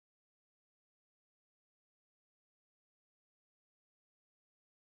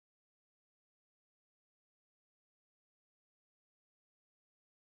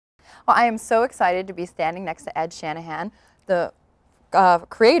Well, I am so excited to be standing next to Ed Shanahan, the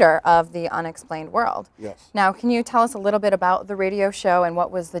creator of the Unexplained World. Yes. Now, can you tell us a little bit about the radio show and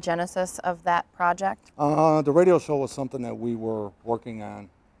what was the genesis of that project? The radio show was something that we were working on,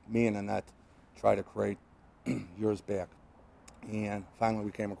 me and Annette tried to create years back. And finally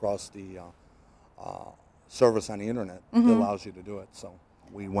we came across the service on the internet that allows you to do it. So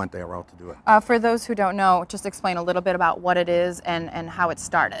we went that route to do it. For those who don't know, just explain a little bit about what it is and how it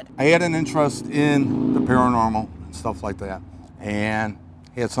started. I had an interest in the paranormal and stuff like that. And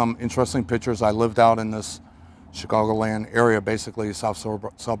had some interesting pictures. I lived out in this Chicagoland area, basically south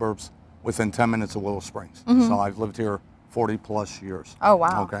suburbs, within 10 minutes of Willow Springs. So I've lived here 40 plus years. Oh,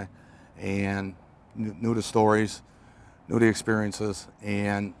 wow. Okay. And knew the stories, knew the experiences.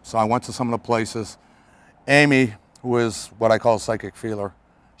 And so I went to some of the places. Amy, who is what I call a psychic feeler,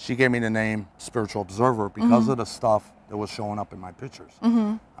 she gave me the name Spiritual Observer because of the stuff that was showing up in my pictures.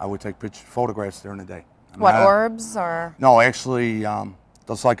 I would take photographs during the day. What, orbs or? No, actually,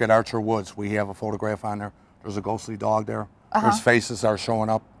 just like at Archer Woods, we have a photograph on there. There's a ghostly dog there. There's faces that are showing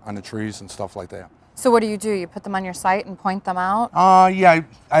up on the trees and stuff like that. So what do? You put them on your site and point them out? Yeah,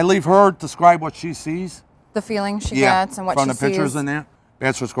 I leave her describe what she sees. The feeling she gets and what she sees? From the pictures in there.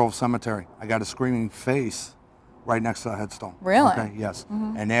 Bachelor's Grove Cemetery. I got a screaming face right next to a headstone. Really? Okay, yes.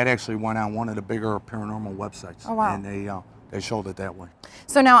 And that actually went on one of the bigger paranormal websites. Oh, wow. And they showed it that way.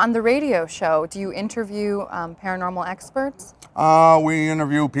 So now on the radio show, do you interview paranormal experts? We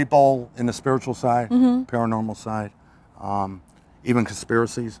interview people in the spiritual side, paranormal side, even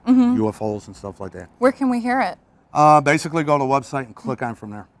conspiracies, UFOs and stuff like that. Where can we hear it? Basically go to the website and click on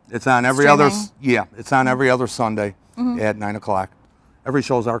from there. It's on every other, it's on every other Sunday at 9 o'clock. Every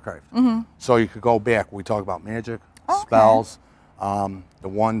show's archived. So you could go back. We talk about magic, spells. The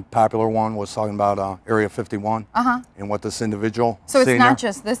one popular one was talking about Area 51 and what this individual. So it's not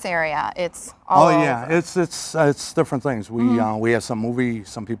just this area; it's all over. Yeah, it's different things. We have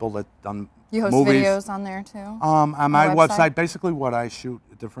some people that done You host movies. videos on there too. On my website, basically what I shoot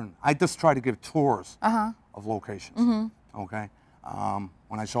different. I just try to give tours of locations. Okay.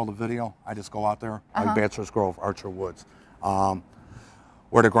 When I show the video, I just go out there, like Bachelor's Grove, Archer Woods,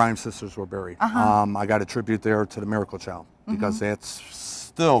 where the Grimes sisters were buried. I got a tribute there to the Miracle Child because that's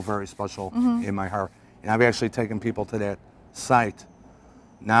still very special in my heart. And I've actually taken people to that site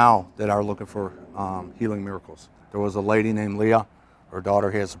now that are looking for healing miracles. There was a lady named Leah. Her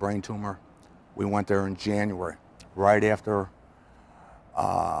daughter has a brain tumor. We went there in January, right after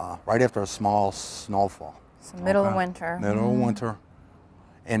a small snowfall. So middle of winter. Middle of winter.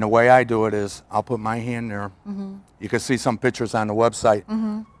 And the way I do it is I'll put my hand there. You can see some pictures on the website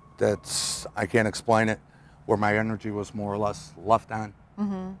that's, I can't explain it, where my energy was more or less left on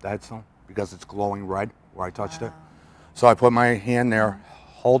the headstone because it's glowing red where I touched it. So I put my hand there,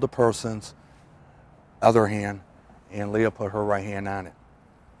 hold the person's other hand, and Leah put her right hand on it.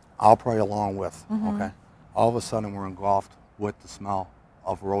 I'll pray along with, okay? All of a sudden we're engulfed with the smell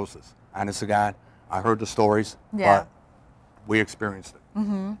of roses. Honest to God, I heard the stories, but we experienced it.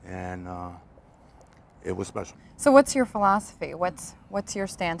 And it was special. So what's your philosophy? What's your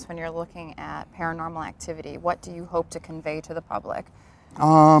stance when you're looking at paranormal activity? What do you hope to convey to the public?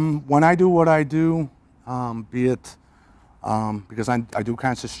 When I do what I do, be it because I do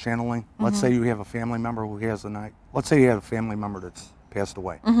conscious channeling. Let's say you have a family member who has a night. Let's say you have a family member that's passed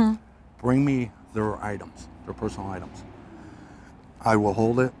away. Bring me their items, their personal items. I will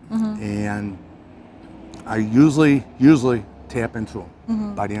hold it, and I usually tap into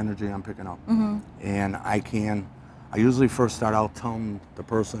them by the energy I'm picking up. And I usually first start out telling the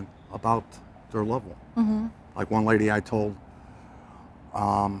person about their loved one. Like one lady I told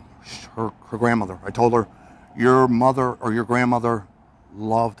her grandmother, I told her, your mother or your grandmother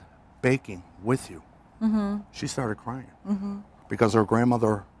loved baking with you. She started crying because her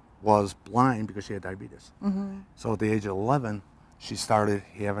grandmother was blind because she had diabetes. So at the age of 11, she started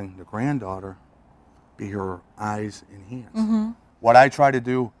having the granddaughter be her eyes and hands. What I try to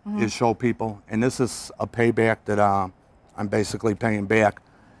do is show people, and this is a payback that I'm basically paying back,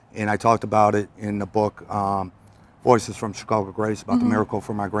 and I talked about it in the book Voices from Chicago Grace about the miracle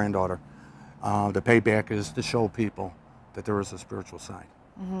for my granddaughter. The payback is to show people that there is a spiritual side.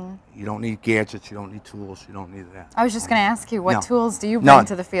 You don't need gadgets, you don't need tools, you don't need that. I was just going to ask you, what tools do you bring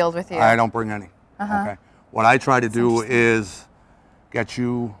to the field with you? I don't bring any. Okay. What I try to do is get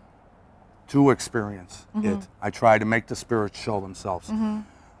you to experience it. I try to make the spirits show themselves.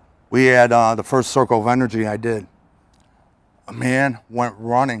 We had the first circle of energy I did. A man went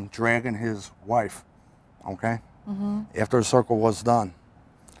running, dragging his wife, okay? After the circle was done,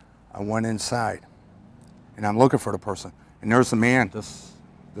 I went inside, and I'm looking for the person. And there's a man just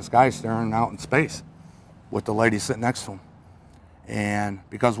this guy staring out in space with the lady sitting next to him. And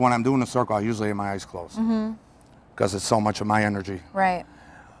because when I'm doing the circle, I usually have my eyes closed because it's so much of my energy. Right.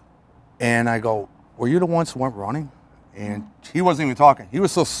 And I go, were you the ones who went running? And he wasn't even talking. He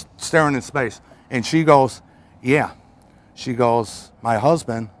was still staring in space. And she goes, yeah. She goes, my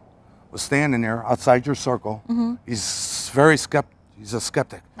husband was standing there outside your circle. He's very he's a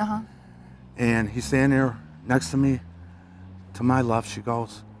skeptic. And he's standing there next to me, to my left. She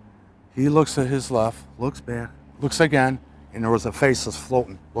goes, he looks at his left, looks back, looks again, and there was a face that's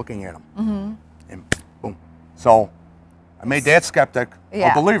floating, looking at him. And boom. So I made that skeptic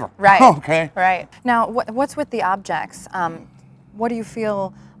a believer. Right. Okay. Right. Now, what's with the objects? What do you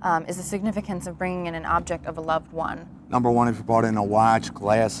feel is the significance of bringing in an object of a loved one? Number one, if you brought in a watch,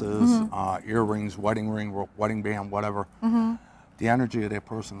 glasses, earrings, wedding ring, wedding band, whatever, the energy of that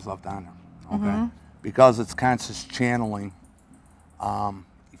person is left on there. Okay. Because it's conscious channeling,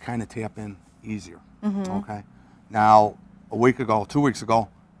 you kind of tap in easier. Okay. Now, a week ago, 2 weeks ago,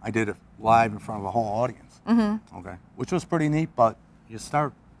 I did it live in front of a whole audience. Okay, which was pretty neat, but you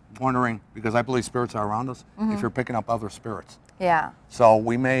start wondering, because I believe spirits are around us, if you're picking up other spirits. Yeah. So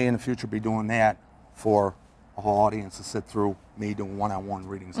we may in the future be doing that for a whole audience to sit through me doing one-on-one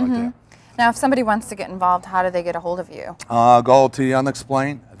readings like that. Now, if somebody wants to get involved, how do they get a hold of you? Go to the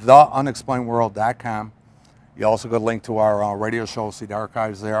unexplainedworld.com. You also got a link to our radio show, see the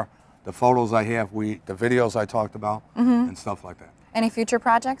archives there, the photos I have, the videos I talked about, and stuff like that. Any future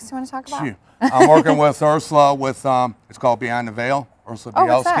projects you want to talk about? Sure. I'm working with Ursula with, it's called Beyond the Veil, Ursula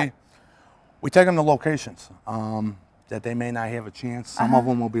what's Bielski. that? We take them to locations that they may not have a chance. Some of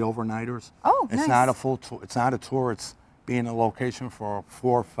them will be overnighters. Oh, it's nice. not a full tour. It's not a tour. It's being in a location for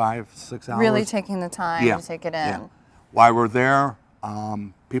 4, 5, 6 hours. Really taking the time to take it in. Yeah. While we're there,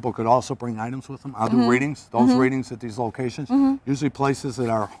 people could also bring items with them. I'll do readings, those readings at these locations. Usually places that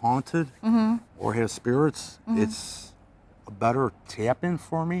are haunted or have spirits. It's a better tap-in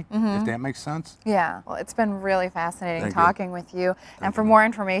for me, if that makes sense. Yeah. Well, it's been really fascinating talking with you. And for more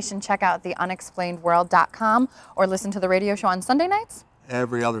information, check out the unexplainedworld.com or listen to the radio show on Sunday nights.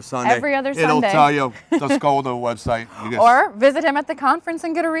 Every other Sunday. Every other It'll Sunday. tell you, just go to the website. Or visit him at the conference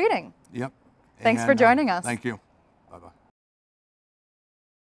and get a reading. Yep. Thanks for joining us. Thank you.